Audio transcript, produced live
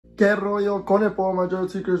Que rollo con el pollo, my Joe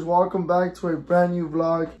Tweakers. Welcome back to a brand new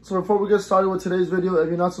vlog. So before we get started with today's video, if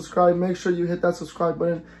you're not subscribed, make sure you hit that subscribe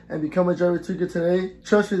button and become a Jerry Tweaker today.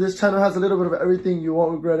 Trust me, this channel has a little bit of everything. You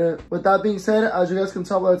won't regret it. With that being said, as you guys can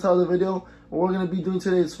tell by the title of the video, what we're going to be doing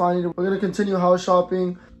today is finding. We're going to continue house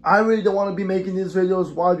shopping. I really don't want to be making these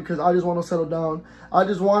videos. Why? Because I just want to settle down. I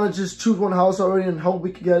just want to just choose one house already and hope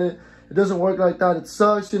we can get it. It doesn't work like that. It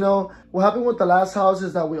sucks, you know. What happened with the last house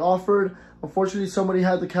is that we offered. Unfortunately, somebody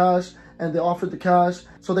had the cash and they offered the cash.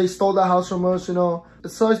 So they stole that house from us, you know. It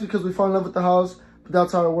sucks because we fell in love with the house, but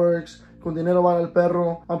that's how it works. Con dinero va el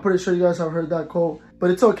perro. I'm pretty sure you guys have heard that quote. But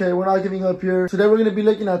it's okay, we're not giving up here. Today we're going to be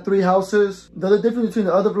looking at 3 houses. The other difference between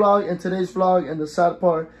the other vlog and today's vlog, and the sad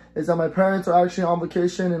part, is that my parents are actually on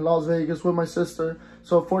vacation in Las Vegas with my sister.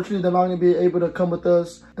 So unfortunately, they're not going to be able to come with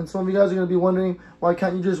us. And some of you guys are going to be wondering, why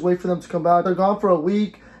can't you just wait for them to come back? They're gone for a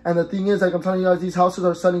week. And the thing is, like I'm telling you guys, these houses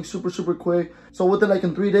are selling super quick. So within like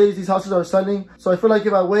in 3 days, these houses are selling. So I feel like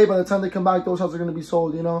if I wait, by the time they come back, those houses are going to be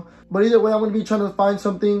sold, you know. But either way, I'm going to be trying to find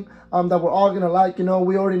something that we're all going to like, you know.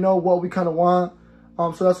 We already know what we kind of want.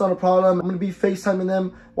 So that's not a problem. I'm going to be FaceTiming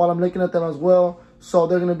them while I'm looking at them as well. So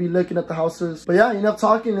they're going to be looking at the houses. But yeah, enough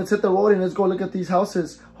talking. Let's hit the road and let's go look at these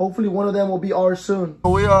houses. Hopefully one of them will be ours soon.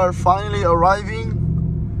 We are finally arriving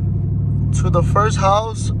to the first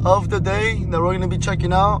house of the day that we're going to be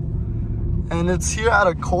checking out. And it's here at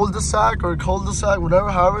a cul-de-sac or cul-de-sac, whatever,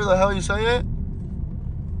 however the hell you say it.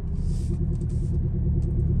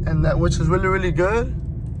 And that, which is really good.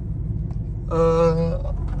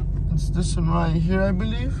 It's this one right here, I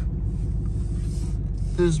believe.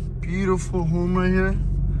 This beautiful home right here.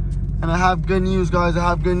 And I have good news, guys. I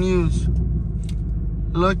have good news.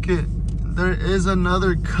 Look it. There is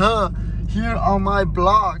another cut here on my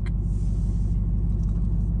block.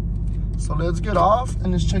 So let's get off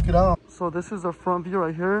and let's check it out. So this is the front view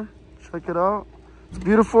right here. Check it out. It's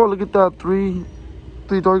beautiful. Look at that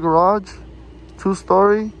three-door garage,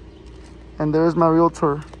 2-story. And there's my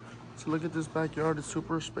realtor. So look at this backyard. It's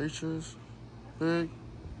super spacious, big,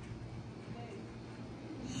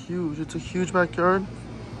 huge. It's a huge backyard.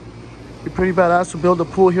 Be pretty badass to build a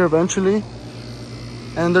pool here eventually.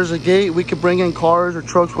 And there's a gate. We could bring in cars or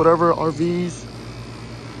trucks, whatever, RVs.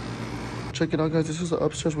 Check it out, guys. This is the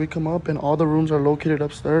upstairs. We come up and all the rooms are located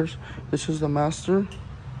upstairs. This is the master.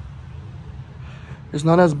 It's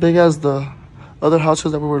not as big as the other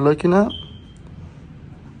houses that we were looking at.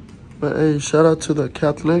 But hey, shout out to the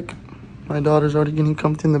Catholic. My daughter's already getting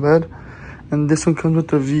comfy in the bed. And this one comes with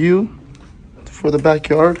the view for the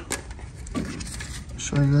backyard. I'll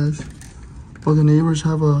show you guys. Well, the neighbors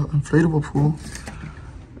have a inflatable pool.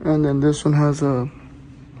 And then this one has the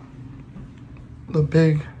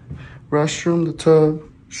big restroom, the tub,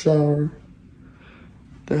 shower.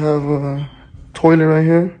 They have a toilet right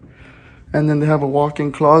here. And then they have a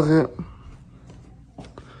walk-in closet.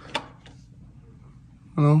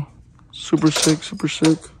 You know, super sick.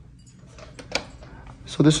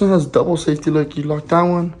 So this one has double safety. Look, you lock that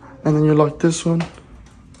one and then you lock this one.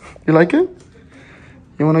 You like it?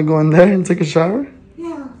 You want to go in there and take a shower?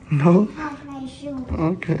 No. No?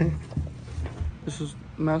 Okay. This is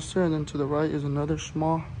master, and then to the right is another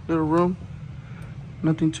small little room.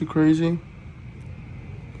 Nothing too crazy.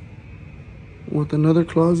 With another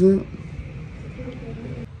closet.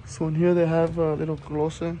 So in here they have a little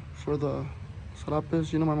closet for the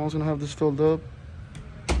sarapes. You know, my mom's gonna have this filled up.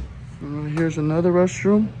 And here's another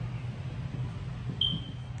restroom.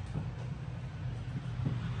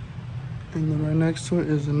 And then right next to it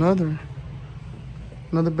is another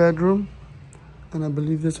bedroom. And I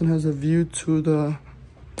believe this one has a view to the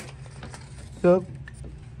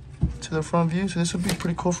front view. So this would be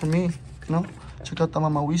pretty cool for me, you know. Check out the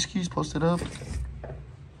Mama Whiskeys posted up.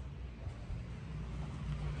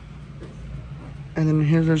 And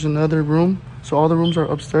then there's another room. So all the rooms are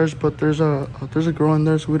upstairs, but there's a girl in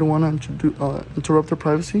there, so we don't want to interrupt her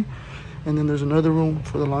privacy. And then there's another room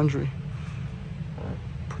for the laundry.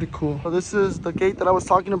 Pretty cool. So this is the gate that I was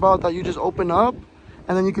talking about that you just open up,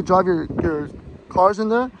 and then you could drive your cars in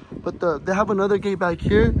there. But they have another gate back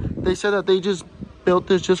here. They said that they just built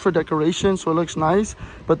this just for decoration, so it looks nice.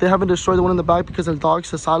 But they haven't destroyed the one in the back because the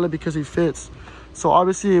dog's a silent because he fits. So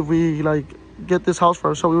obviously, if we like get this house for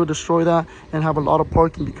ourselves, we would destroy that and have a lot of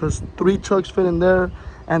parking because 3 trucks fit in there,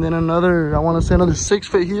 and then another, I want to say another 6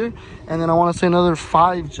 fit here, and then I want to say another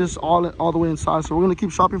 5 just all the way inside. So we're gonna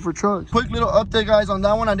keep shopping for trucks. Quick little update, guys, on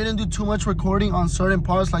that one. I didn't do too much recording on certain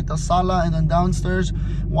parts like the sala and then downstairs.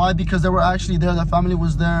 Why? Because they were actually there, the family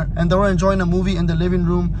was there, and they were enjoying a movie in the living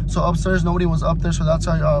room. So upstairs nobody was up there, so that's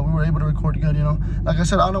how we were able to record good, you know. Like I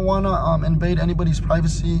said, I don't want to invade anybody's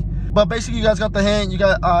privacy. But basically, you guys got the hint.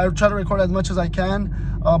 I try to record as much as I can.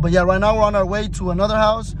 But yeah, right now we're on our way to another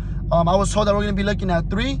house. I was told that we're gonna be looking at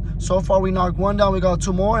 3. So far we knocked 1 down, we got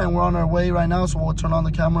 2 more, and we're on our way right now. So we'll turn on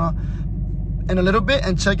the camera in a little bit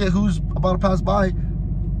and check it who's about to pass by.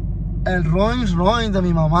 El Rolls Royce de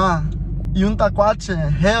mi mamá. Y un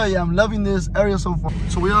tacuache. Hell yeah, I'm loving this area so far.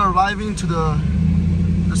 So we are arriving to the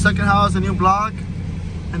second house, the new block,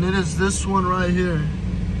 and it is this one right here.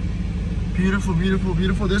 Beautiful, beautiful,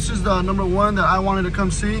 beautiful. This is the number 1 that I wanted to come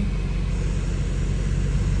see.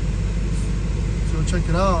 So check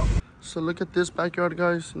it out. So look at this backyard,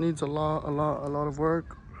 guys. It needs a lot of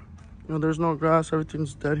work. You know, there's no grass,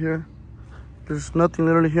 everything's dead here. There's nothing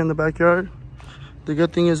literally here in the backyard. The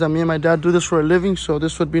good thing is that me and my dad do this for a living, so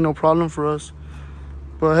this would be no problem for us.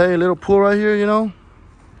 But hey, a little pool right here, you know.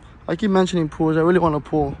 I keep mentioning pools. I really want a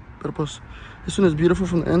pool. But this one is beautiful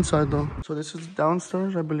from the inside though. So this is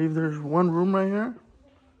downstairs. I believe there's 1 room right here.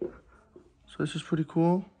 So this is pretty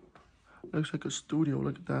cool. Looks like a studio.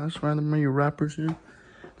 Look at that. That's random your wrappers here.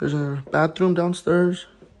 There's a bathroom downstairs.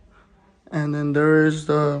 And then there is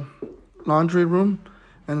the laundry room.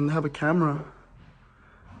 And then they have a camera.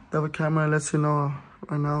 They have a camera that lets you know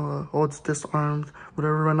right now, oh, it's disarmed,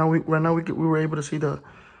 whatever. Right now we were able to see the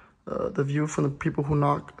view from the people who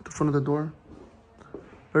knock at the front of the door.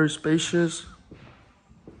 Very spacious.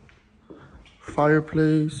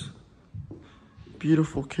 Fireplace.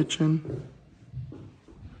 Beautiful kitchen.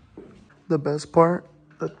 The best part,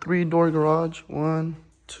 the 3-door garage. 1,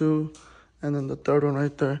 2, and then the 3rd one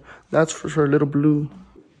right there. That's for sure, little blue.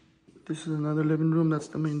 This is another living room. That's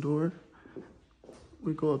the main door.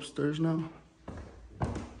 We go upstairs now.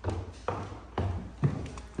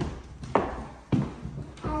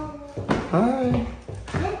 Hi.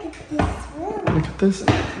 Look at this.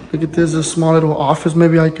 Look at this, a small little office.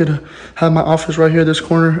 Maybe I could have my office right here, this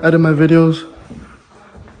corner, edit my videos.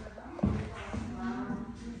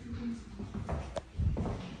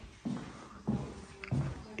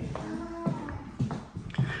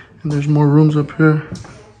 And there's more rooms up here.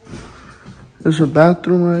 There's a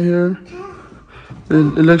bathroom right here.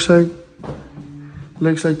 It looks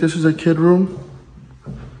like this is a kid room.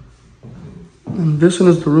 And this one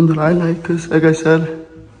is the room that I like, because like I said,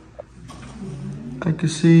 I can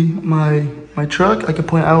see my truck. I can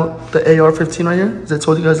point out the AR-15 right here, as I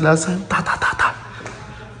told you guys last time. Da, da, da, da.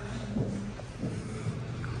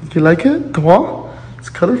 Do you like it? The wall? It's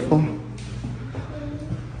colorful.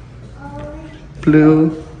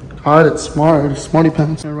 Blue. Ah, it's smart. It's smarty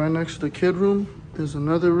pants. And right next to the kid room is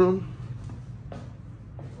another room.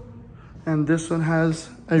 And this one has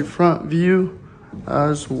a front view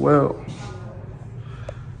as well.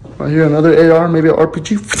 Right here, another AR, maybe an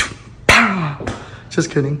RPG.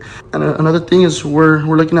 Just kidding. And another thing is we're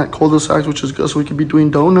looking at cul-de-sacs, which is good. So we could be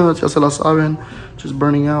doing donuts, ya se la saben, just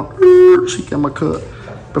burning out. She get my cut.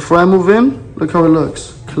 Before I move in, look how it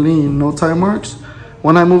looks. Clean, no tire marks.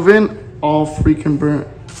 When I move in, all freaking burnt.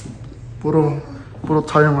 Puro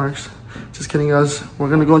tire marks. Just kidding, guys. We're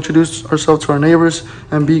gonna go introduce ourselves to our neighbors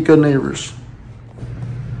and be good neighbors.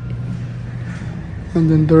 And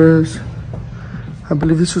then there is, I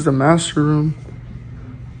believe this is the master room.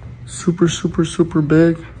 Super, super, super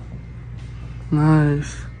big.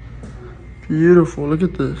 Nice. Beautiful. Look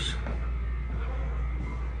at this.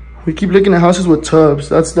 We keep looking at houses with tubs.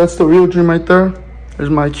 That's the real dream right there. There's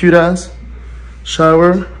my cute ass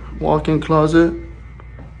shower, walk-in closet.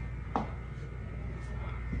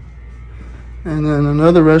 And then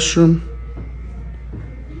another restroom.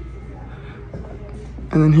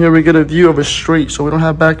 And then here we get a view of a street. So we don't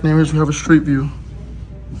have back neighbors, we have a street view.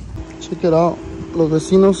 Check it out. Los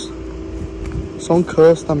vecinos son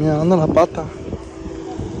cuss también. Andan la pata.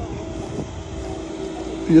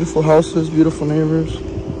 Beautiful houses, beautiful neighbors.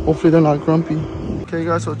 Hopefully they're not grumpy. Okay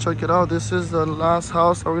guys, so check it out. This is the last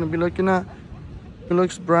house that we're gonna be looking at. It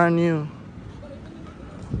looks brand new.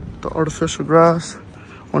 The artificial grass.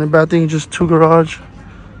 Only bad thing is just 2 garage,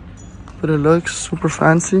 but it looks super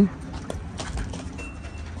fancy.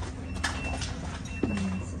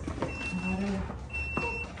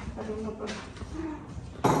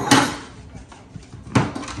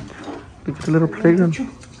 Look at the little playground.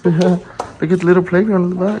 Yeah, look at the little playground in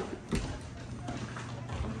the back.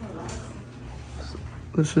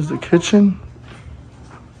 This is the kitchen.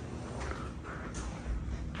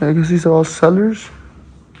 I guess these are all cellars.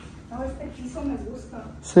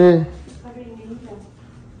 Sí.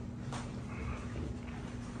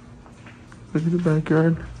 Look at the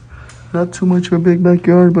backyard. Not too much of a big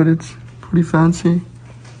backyard, but it's pretty fancy.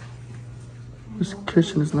 This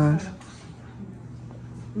kitchen is nice.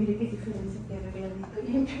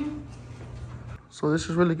 So this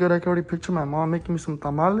is really good. I can already picture my mom making me some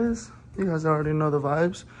tamales. You guys already know the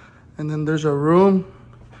vibes. And then there's a room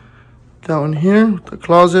Down here, the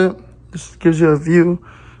closet. This gives you a view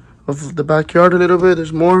of the backyard a little bit.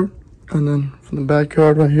 There's more. And then from the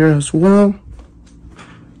backyard right here as well.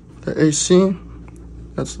 The AC.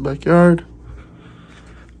 That's the backyard.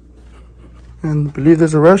 And I believe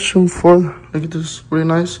there's a restroom for, look at this, really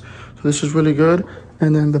nice. So this is really good.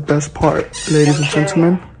 And then the best part, ladies and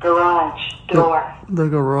gentlemen. Garage door. The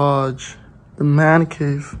garage. The man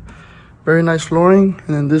cave. Very nice flooring.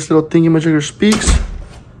 And then this little thingy-majigger speaks.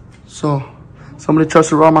 So, somebody tries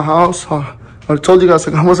to rob my house. I told you guys,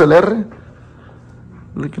 sacamos el R.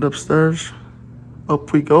 Look it upstairs.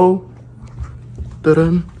 Up we go.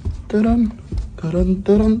 Da-dun, da-dun, da-dun,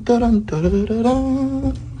 da-dun, da-dun,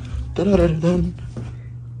 da-dun, da-dun.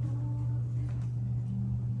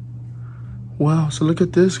 Wow, so look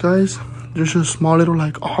at this, guys. There's a small little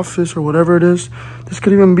like office or whatever it is. This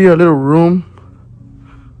could even be a little room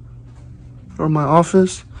or my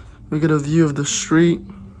office. We get a view of the street.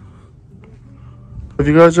 If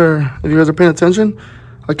you guys are paying attention,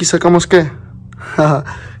 aquí sacamos qué.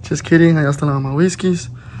 Just kidding. I están on my whiskeys.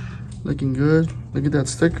 Looking good. Look at that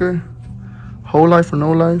sticker. Whole life or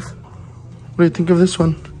no life. What do you think of this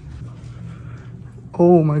one?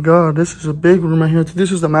 Oh my god, this is a big room right here.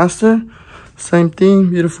 This is the master. Same thing,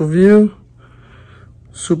 beautiful view.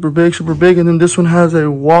 Super big, super big. And then this one has a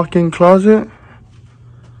walk-in closet.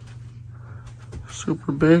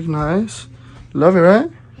 Super big, nice. Love it, right?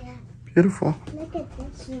 Yeah. Beautiful. Look at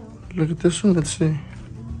this one. Look at this one, let's see.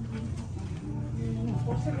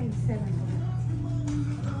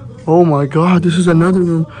 Oh my god, this is another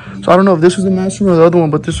room. So I don't know if this is the master room or the other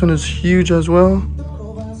one, but this one is huge as well.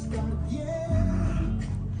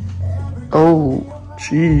 Oh,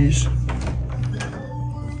 jeez.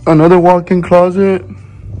 Another walk-in closet.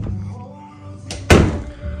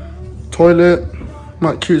 Toilet.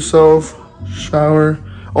 My cute self. Shower.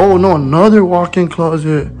 Oh no, another walk-in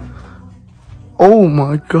closet. Oh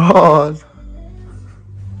my god.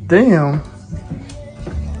 Damn.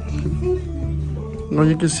 Oh,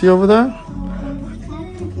 you can see over there?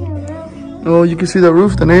 Oh, you can see the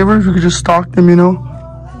roof, the neighbors. We could just stalk them, you know?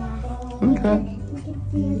 Okay.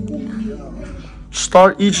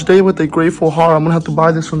 Start each day with a grateful heart. I'm gonna have to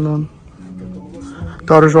buy this from them.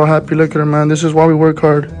 Daughter's all happy. Look at her, man. This is why we work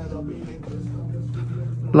hard.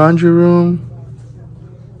 Laundry room.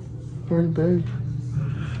 Very big.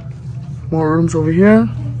 More rooms over here.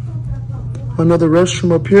 Another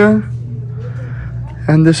restroom up here.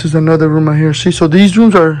 And this is another room right here. See, so these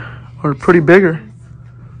rooms are pretty bigger.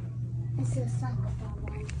 This is soccer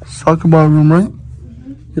ball. Soccer ball room, right?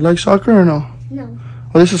 You like soccer or no? No.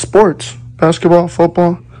 Oh, this is sports. Basketball,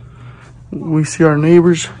 football. We see our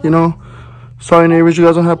neighbors, you know. Sorry, neighbors, you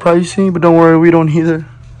guys don't have privacy, but don't worry, we don't either.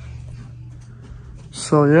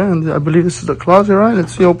 So, yeah, and I believe this is the closet, right?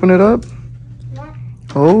 Let's see, open it up. Yeah.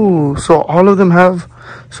 Oh, so all of them have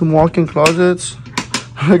some walk-in closets.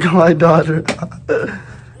 Look at my daughter.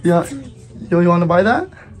 Yeah. You want to buy that?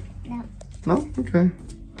 No. No? Okay.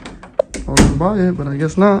 I was going to buy it, but I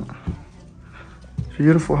guess not.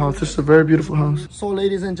 Beautiful house. This is a very beautiful house. So,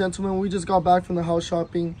 ladies and gentlemen, we just got back from the house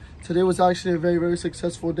shopping. Today was actually a very, very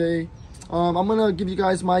successful day. I'm going to give you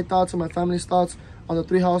guys my thoughts and my family's thoughts on the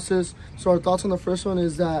 3 houses. So our thoughts on the first one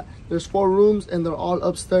is that there's 4 rooms and they're all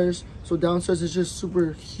upstairs. So downstairs is just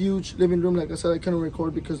super huge living room. Like I said, I couldn't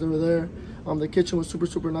record because they were there. The kitchen was super,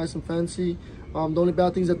 super nice and fancy. The only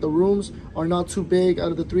bad thing is that the rooms are not too big.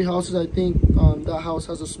 Out of the 3 houses, I think that house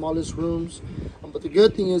has the smallest rooms. But the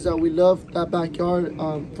good thing is that we love that backyard.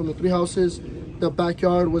 From the 3 houses, the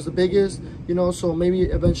backyard was the biggest, you know, so maybe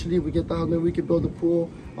eventually we get the house, maybe we could build a pool.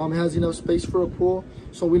 It has enough space for a pool.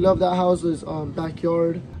 So we love that house's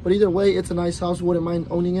backyard. But either way, it's a nice house. Wouldn't mind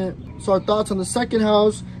owning it. So our thoughts on the second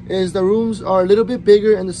house is the rooms are a little bit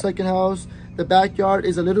bigger in the second house. The backyard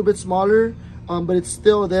is a little bit smaller, but it's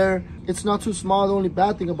still there. It's not too small. The only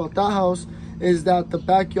bad thing about that house is that the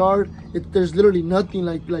backyard, there's literally nothing.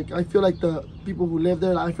 Like I feel like the people who live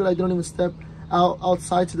there, I feel like they don't even step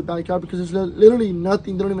outside to the backyard because there's literally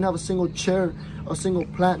nothing. They don't even have a single chair, a single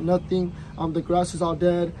plant, nothing. The grass is all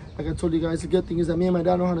dead. Like I told you guys, the good thing is that me and my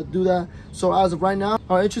dad know how to do that. So as of right now,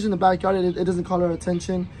 our interest in the backyard, it doesn't call our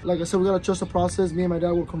attention. Like I said, we gotta trust the process. Me and my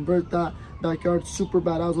dad will convert that backyard super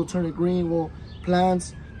badass. We'll turn it green. We'll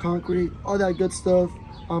plants, concrete, all that good stuff.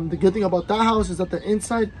 The good thing about that house is that the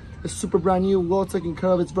inside is super brand new, well taken care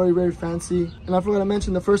of. It's very, very fancy. And I forgot to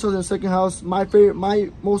mention the first house and the second house. My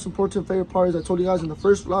most important favorite part, as I told you guys in the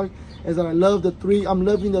first vlog, is that I'm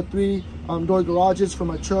loving the 3 door garages for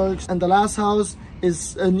my trucks. And the last house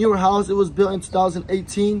is a newer house. It was built in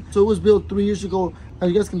 2018, so it was built 3 years ago. As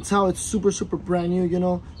you guys can tell, it's super, super brand new, you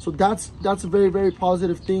know. So that's a very, very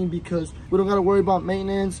positive thing because we don't got to worry about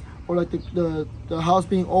maintenance or like the house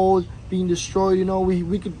being old, being destroyed. You know,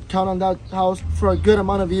 we could count on that house for a good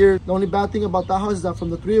amount of years. The only bad thing about that house is that from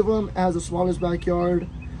the 3 of them, it has the smallest backyard.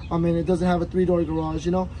 I mean, it doesn't have a 3-door garage,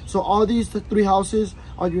 you know. So all these 3 houses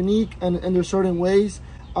are unique and there's certain ways.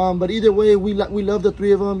 But either way, we love the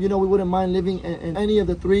 3 of them. You know, we wouldn't mind living in any of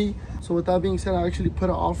the 3. So with that being said, I actually put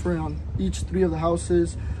an offer on each 3 of the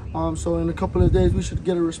houses. So in a couple of days, we should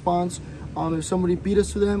get a response if somebody beat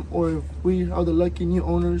us to them or if we are the lucky new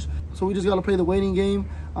owners. So we just got to play the waiting game.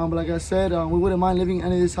 But like I said, we wouldn't mind living in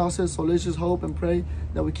any of these houses. So let's just hope and pray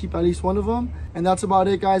that we keep at least one of them. And that's about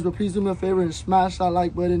it, guys. But please do me a favor and smash that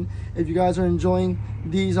like button if you guys are enjoying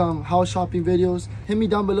these house shopping videos. Hit me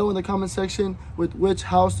down below in the comment section with which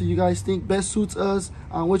house do you guys think best suits us.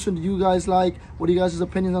 Which one do you guys like? What are you guys'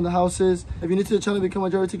 opinions on the houses? If you're new to the channel, become a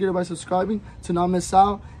Jerry Tweek by subscribing to not miss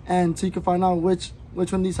out and so you can find out which one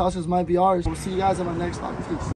of these houses might be ours. We'll see you guys in my next vlog. Peace.